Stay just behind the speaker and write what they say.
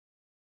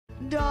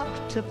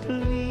doctor,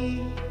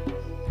 please.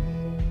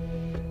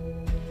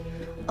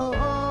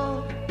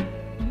 Oh,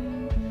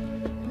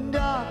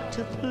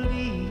 doctor,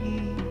 please.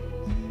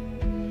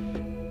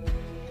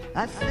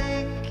 I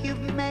think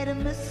you've made a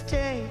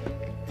mistake.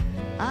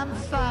 I'm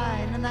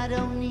fine and I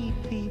don't need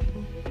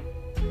people.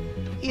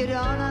 You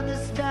don't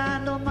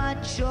understand all my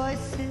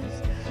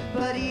choices,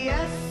 but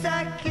yes,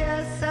 I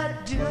guess I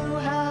do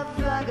have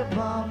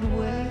vagabond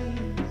ways.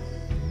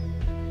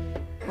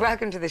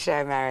 Welcome to the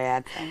show,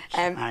 Marianne.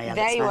 Marianne,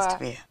 there it's you nice are, to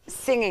be here.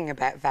 singing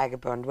about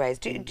Vagabond Ways.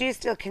 Do you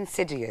still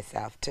consider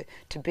yourself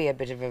to be a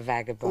bit of a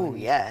vagabond? Oh,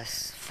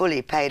 yes.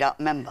 Fully paid up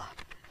member.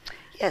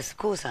 Yes, of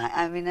course.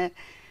 I mean,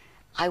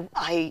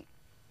 I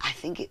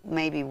think it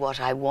may be what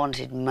I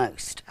wanted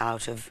most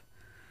out of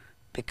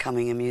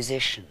becoming a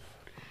musician.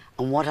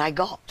 And what I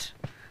got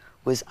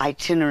was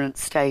itinerant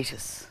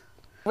status.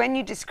 When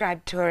you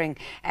described touring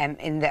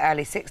in the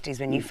early 60s,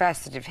 when you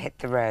first sort of hit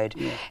the road,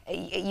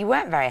 you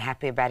weren't very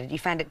happy about it. You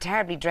found it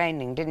terribly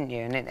draining, didn't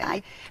you?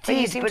 And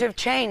you seem to have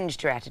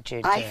changed your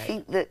attitude to it. I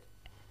think that,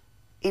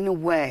 in a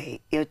way,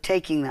 you're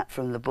taking that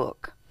from the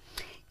book.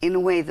 In a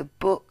way, the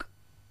book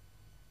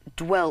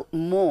dwelt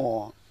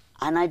more,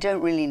 and I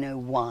don't really know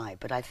why,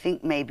 but I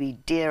think maybe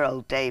dear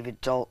old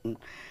David Dalton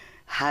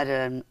had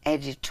an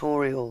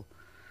editorial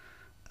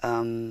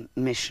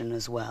mission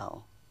as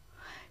well,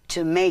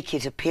 to make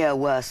it appear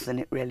worse than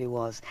it really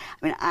was.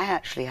 I mean, I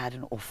actually had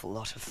an awful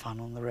lot of fun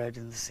on the road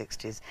in the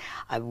 60s.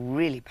 I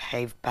really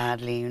behaved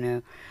badly, you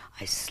know.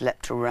 I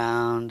slept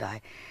around,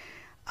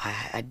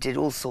 I did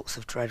all sorts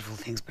of dreadful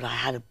things, but I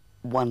had a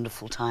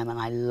wonderful time and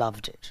I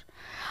loved it.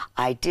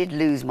 I did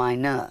lose my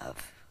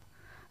nerve,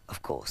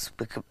 of course,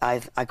 because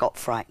I got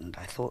frightened,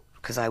 I thought,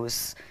 because I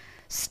was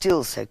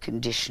still so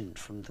conditioned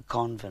from the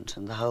convent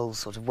and the whole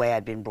sort of way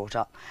I'd been brought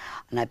up.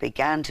 And I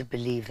began to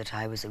believe that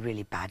I was a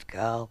really bad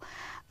girl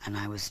and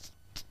I was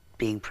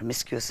being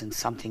promiscuous and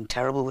something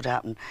terrible would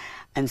happen.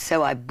 And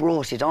so I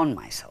brought it on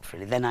myself,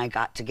 really. Then I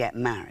got to get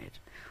married,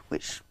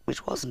 which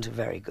wasn't a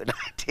very good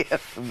idea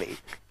for me.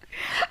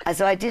 And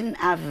so I didn't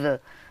have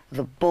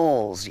the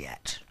balls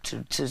yet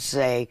to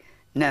say,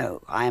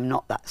 no, I am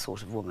not that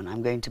sort of woman.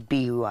 I'm going to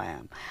be who I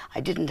am. I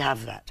didn't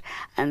have that.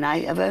 And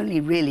I have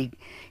only really,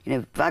 you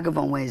know,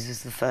 Vagabond Ways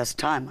is the first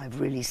time I've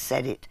really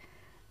said it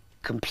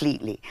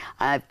completely.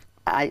 I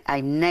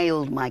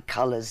nailed my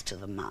colours to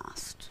the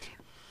mast.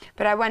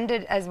 But I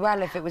wondered as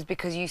well if it was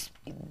because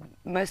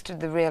most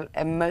of the real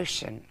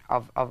emotion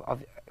of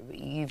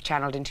you've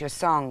channeled into your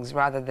songs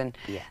rather than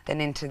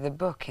into the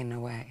book, in a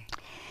way.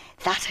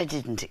 That I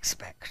didn't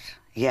expect.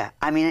 Yeah,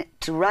 I mean,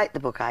 to write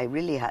the book, I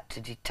really had to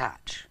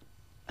detach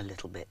a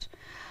little bit.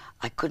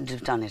 I couldn't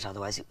have done it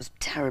otherwise. It was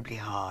terribly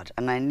hard,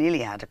 and I nearly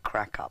had a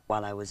crack up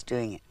while I was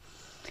doing it.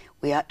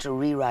 We had to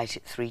rewrite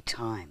it 3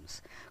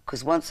 times,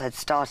 because once I'd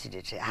started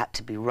it, it had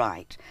to be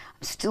right.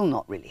 I'm still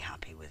not really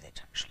happy with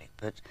it, actually,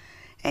 but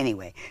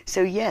anyway.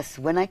 So yes,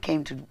 when I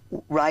came to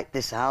write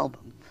this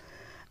album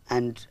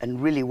and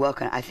really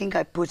work on it, I think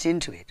I put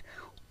into it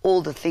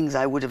all the things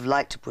I would have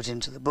liked to put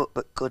into the book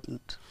but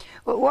couldn't.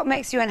 Well, what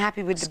makes you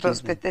unhappy with the book?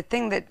 The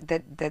thing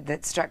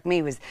that struck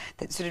me was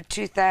that sort of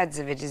 2/3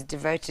 of it is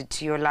devoted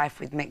to your life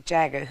with Mick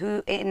Jagger,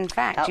 who, in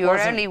fact, you were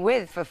only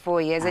with for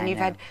 4 years, and you've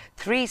had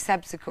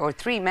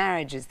 3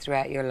 marriages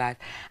throughout your life.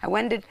 I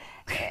wondered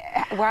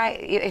why,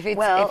 if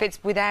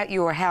it's without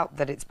your help,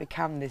 that it's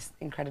become this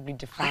incredibly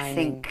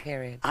defining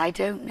period. I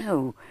don't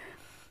know.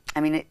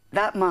 I mean,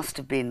 that must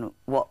have been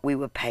what we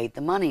were paid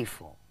the money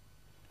for,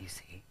 you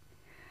see.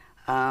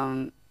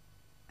 And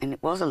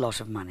it was a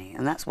lot of money,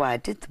 and that's why I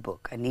did the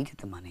book. I needed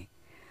the money.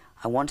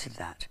 I wanted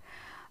that.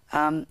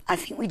 I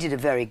think we did a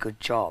very good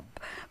job,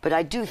 but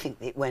I do think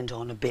it went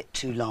on a bit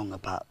too long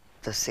about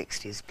the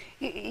 60s.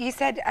 You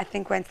said, I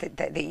think, once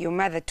that your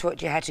mother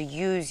taught you how to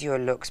use your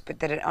looks, but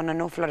that on an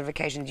awful lot of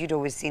occasions you'd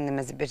always seen them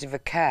as a bit of a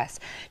curse.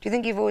 Do you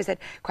think you've always had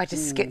quite a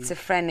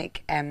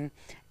schizophrenic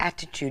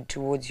attitude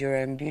towards your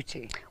own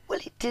beauty? Well,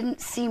 it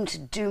didn't seem to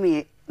do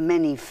me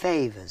many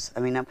favours.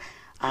 I mean,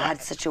 I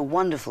had such a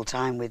wonderful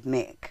time with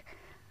Mick,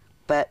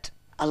 but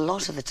a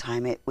lot of the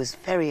time it was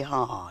very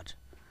hard.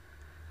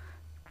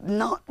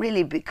 Not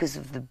really because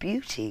of the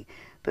beauty,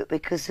 but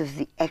because of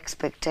the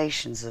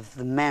expectations of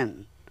the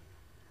men.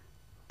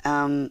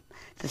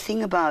 The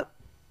thing about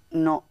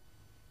not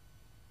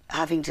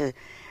having to...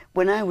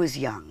 When I was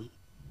young,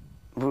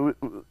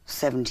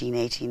 17,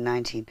 18,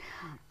 19,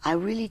 I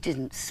really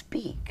didn't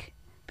speak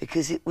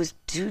because it was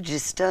too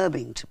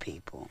disturbing to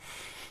people.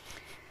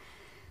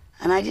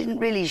 And I didn't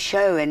really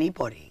show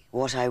anybody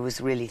what I was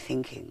really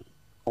thinking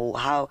or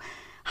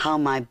how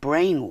my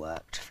brain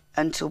worked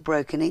until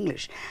Broken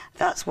English.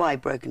 That's why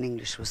Broken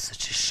English was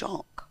such a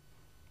shock,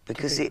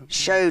 because it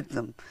showed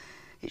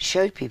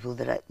people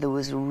that there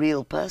was a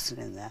real person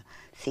in there,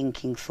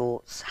 thinking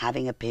thoughts,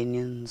 having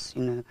opinions,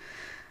 you know,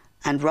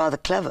 and rather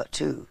clever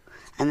too.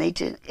 And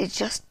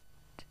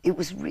it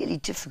was really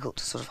difficult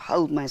to sort of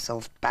hold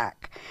myself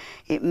back.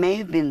 It may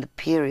have been the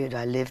period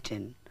I lived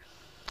in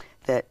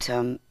that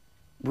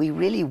we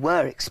really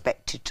were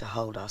expected to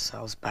hold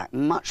ourselves back,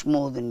 much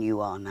more than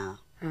you are now.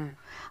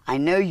 I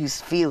know you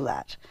feel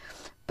that,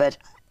 but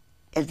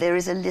there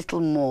is a little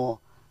more,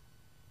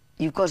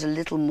 you've got a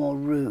little more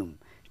room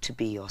to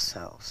be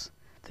yourselves.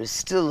 There's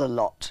still a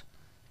lot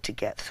to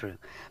get through,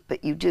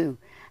 but you do.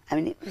 I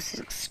mean, it was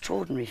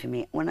extraordinary for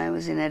me. When I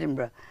was in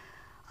Edinburgh,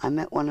 I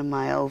met one of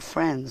my old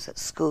friends at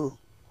school,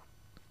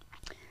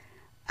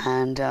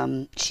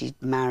 and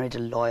she'd married a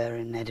lawyer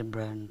in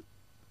Edinburgh and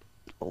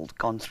all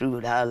gone through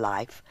with her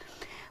life.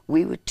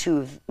 We were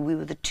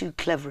the two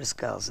cleverest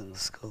girls in the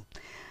school,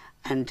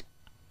 and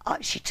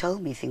she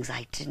told me things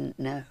I didn't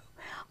know.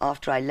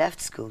 After I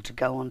left school to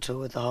go on tour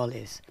with the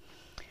Hollies,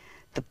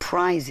 the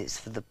prizes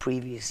for the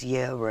previous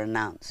year were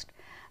announced,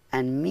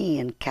 and me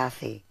and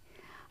Kathy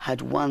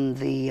had won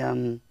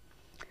the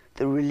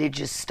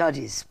Religious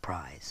Studies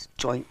prize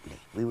jointly.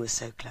 We were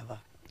so clever,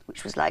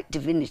 which was like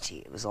divinity.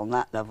 It was on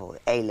that level,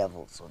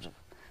 A-level sort of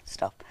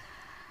stuff.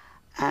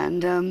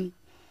 And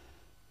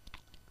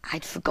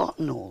I'd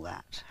forgotten all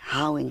that,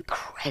 how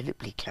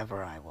incredibly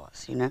clever I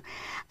was, you know,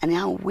 and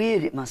how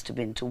weird it must have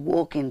been to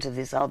walk into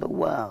this other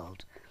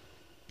world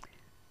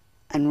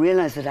and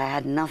realize that I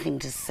had nothing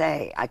to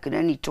say. I could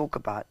only talk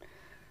about...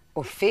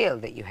 Or feel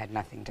that you had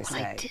nothing to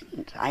say. I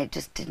didn't. I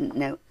just didn't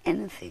know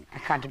anything. I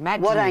can't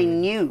imagine. What I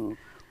knew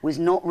was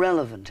not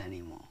relevant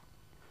anymore.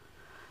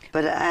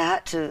 But I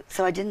had to...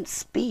 So I didn't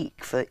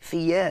speak for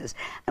years.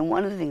 And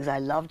one of the things I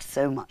loved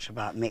so much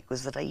about Mick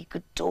was that he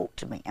could talk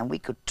to me, and we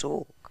could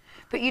talk.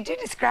 But you do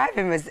describe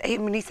him as, I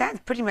mean, he sounds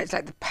pretty much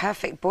like the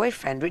perfect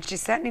boyfriend, which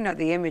is certainly not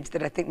the image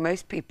that I think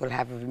most people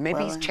have of him.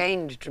 Maybe he's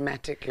changed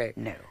dramatically.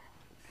 No,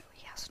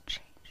 he hasn't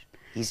changed.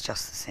 He's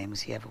just the same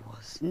as he ever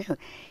was. No,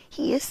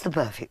 he is the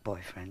perfect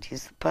boyfriend.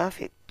 He's the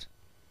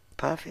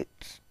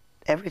perfect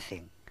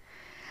everything.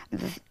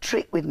 The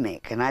trick with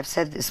Mick, and I've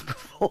said this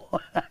before,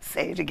 I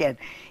say it again,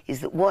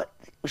 is that what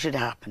should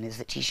happen is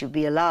that he should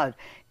be allowed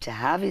to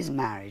have his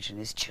marriage and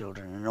his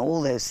children and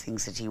all those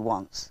things that he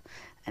wants,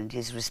 and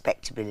his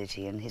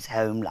respectability and his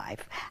home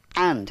life,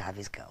 and have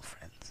his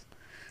girlfriends.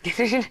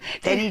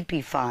 Then he'd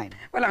be fine.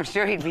 Well, I'm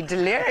sure he'd be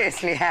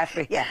deliriously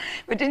happy. Yeah.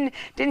 But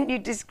didn't you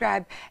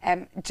describe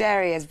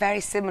Jerry as very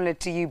similar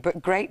to you but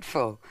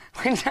grateful?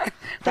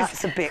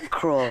 That's a bit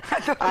cruel.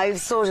 I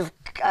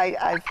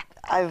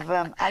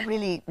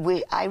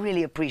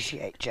really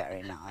appreciate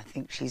Jerry now. I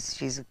think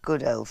she's a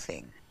good old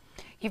thing.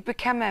 You've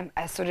become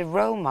a sort of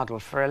role model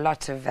for a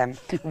lot of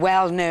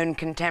well-known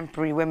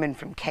contemporary women,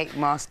 from Kate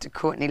Moss to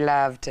Courtney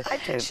Love to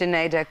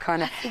Sinead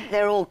O'Connor. I think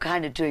they're all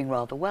kind of doing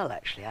rather well,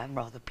 actually. I'm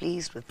rather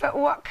pleased with them. But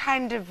what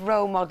kind of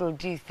role model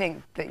do you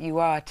think that you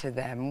are to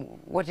them?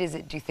 What is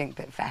it, do you think,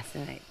 that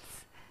fascinates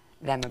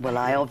them about Well,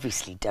 I you?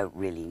 obviously don't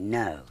really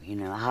know, you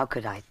know. How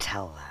could I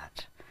tell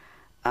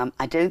that?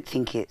 I don't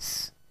think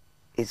it's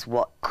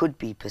what could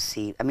be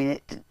perceived. I mean,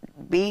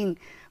 being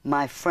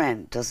my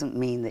friend doesn't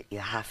mean that you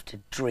have to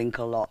drink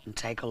a lot and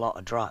take a lot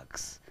of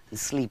drugs and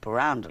sleep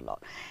around a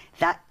lot.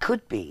 That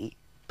could be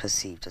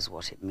perceived as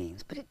what it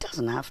means, but it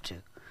doesn't have to.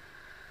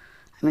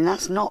 I mean,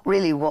 that's not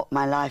really what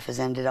my life has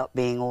ended up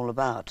being all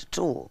about at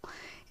all.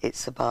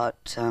 It's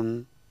about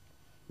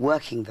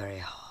working very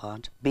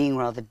hard, being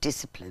rather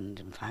disciplined,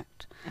 in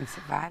fact. And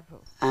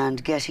survival.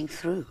 And getting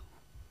through.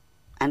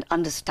 And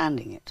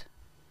understanding it.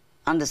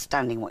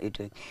 Understanding what you're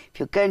doing.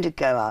 If you're going to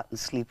go out and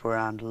sleep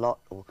around a lot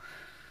or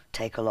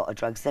take a lot of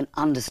drugs, then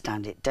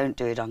understand it. Don't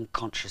do it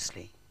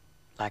unconsciously,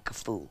 like a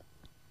fool.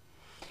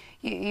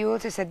 You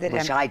also said that...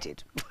 Which I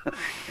did.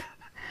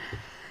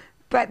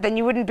 But then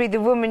you wouldn't be the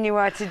woman you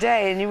are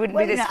today, and you wouldn't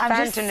be this fountain of knowledge.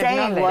 I'm just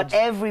saying what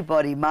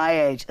everybody my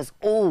age has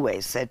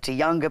always said to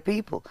younger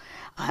people.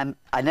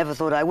 I never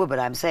thought I would, but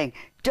I'm saying,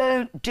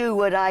 don't do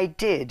what I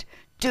did.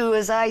 Do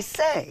as I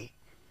say.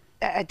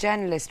 A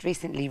journalist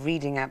recently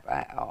reading up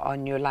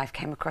on your life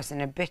came across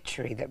an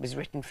obituary that was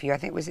written for you. I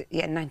think it was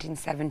in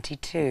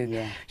 1972.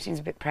 Yeah. Seems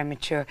a bit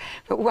premature.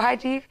 But why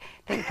do you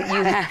think that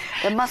you have...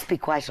 There must be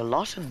quite a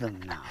lot of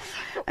them now.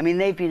 I mean,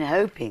 they've been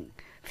hoping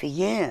for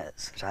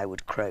years that I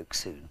would croak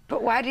soon.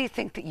 But why do you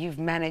think that you've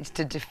managed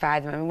to defy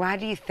them? I mean, why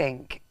do you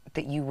think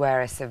that you were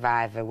a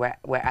survivor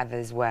where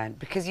others weren't?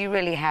 Because you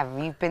really have.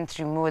 You've been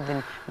through more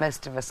than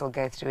most of us will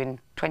go through in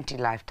 20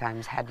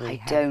 lifetimes, had we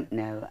I don't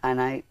know,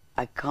 and I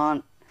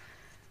can't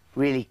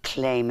really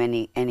claim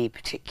any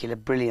particular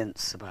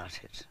brilliance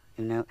about it,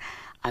 you know.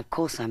 Of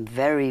course, I'm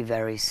very,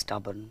 very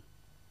stubborn,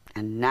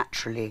 and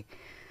naturally,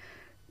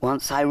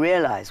 once I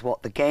realise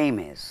what the game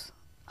is,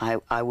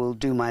 I will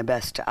do my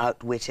best to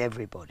outwit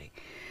everybody.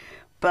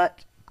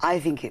 But I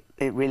think it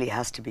really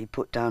has to be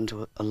put down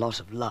to a lot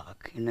of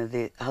luck. You know,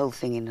 the whole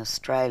thing in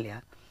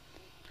Australia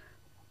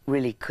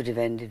really could have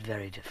ended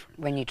very different.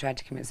 When you tried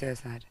to commit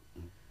suicide?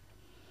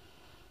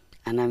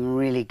 And I'm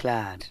really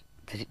glad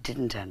that it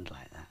didn't end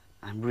like that.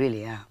 I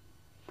really am.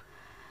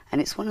 And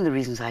it's one of the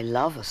reasons I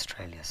love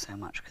Australia so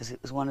much, because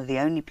it was one of the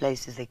only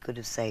places they could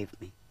have saved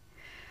me.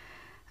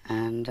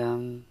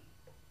 And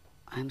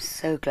I'm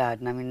so glad.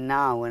 And I mean,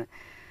 now when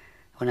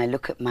I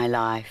look at my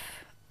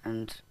life,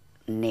 and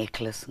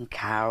Nicholas and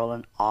Carol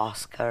and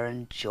Oscar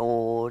and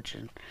George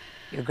and...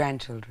 Your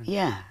grandchildren?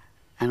 Yeah,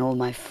 and all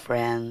my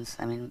friends.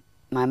 I mean,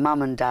 my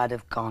mum and dad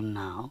have gone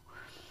now,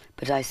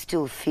 but I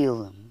still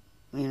feel them.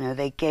 You know,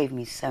 they gave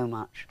me so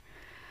much.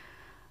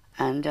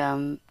 And,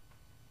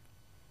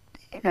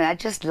 you know, I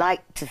just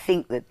like to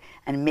think that,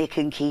 and Mick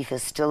and Keith are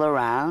still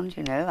around,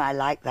 you know, I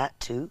like that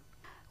too.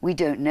 We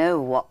don't know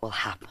what will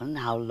happen,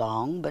 how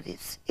long, but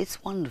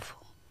it's wonderful.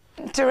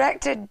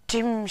 Director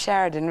Jim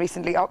Sheridan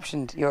recently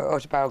optioned your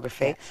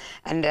autobiography, Yeah.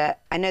 and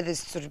I know there's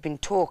sort of been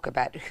talk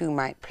about who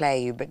might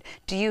play you, but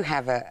do you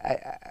have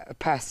a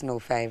personal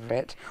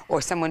favourite, or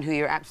someone who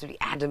you're absolutely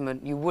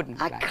adamant you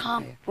wouldn't I play?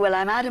 can't, well,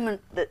 I'm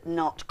adamant that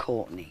not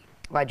Courtney.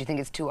 Why, do you think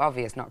it's too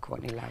obvious not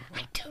Courtney Love?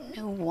 I don't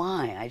know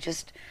why,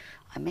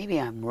 maybe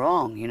I'm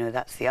wrong, you know,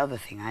 that's the other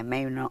thing. I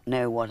may not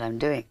know what I'm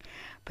doing,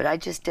 but I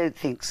just don't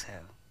think so.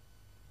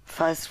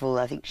 First of all,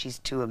 I think she's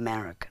too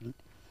American.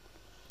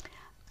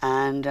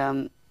 And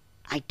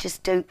I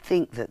just don't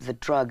think that the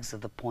drugs are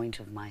the point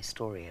of my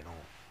story at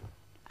all.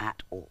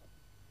 At all.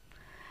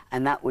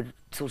 And that would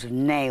sort of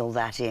nail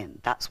that in.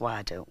 That's why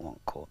I don't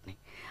want Courtney.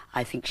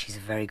 I think she's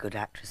a very good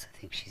actress. I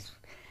think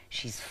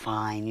she's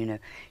fine, you know.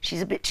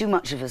 She's a bit too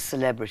much of a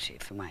celebrity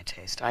for my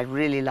taste. I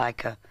really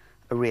like a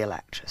real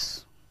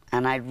actress.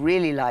 And I'd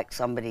really like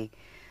somebody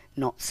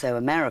not so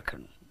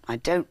American. I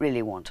don't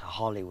really want a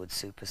Hollywood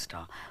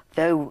superstar,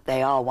 though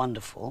they are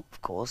wonderful,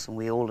 of course, and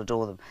we all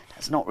adore them.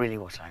 That's not really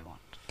what I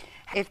want.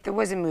 If there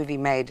was a movie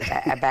made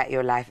about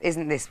your life,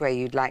 isn't this where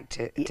you'd like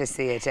to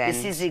see it end?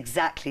 This is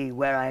exactly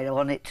where I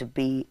want it to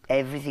be.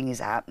 Everything is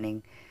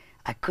happening.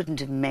 I couldn't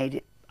have made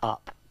it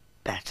up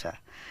better.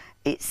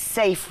 It's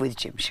safe with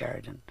Jim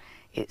Sheridan.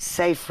 It's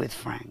safe with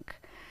Frank.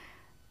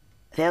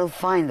 They'll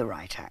find the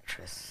right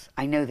actress.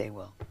 I know they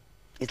will.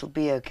 It'll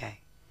be okay.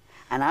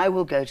 And I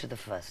will go to the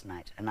first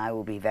night, and I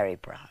will be very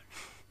proud.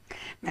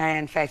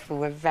 Marianne Faithfull,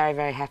 we're very,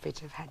 very happy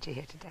to have had you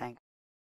here today. Thank you.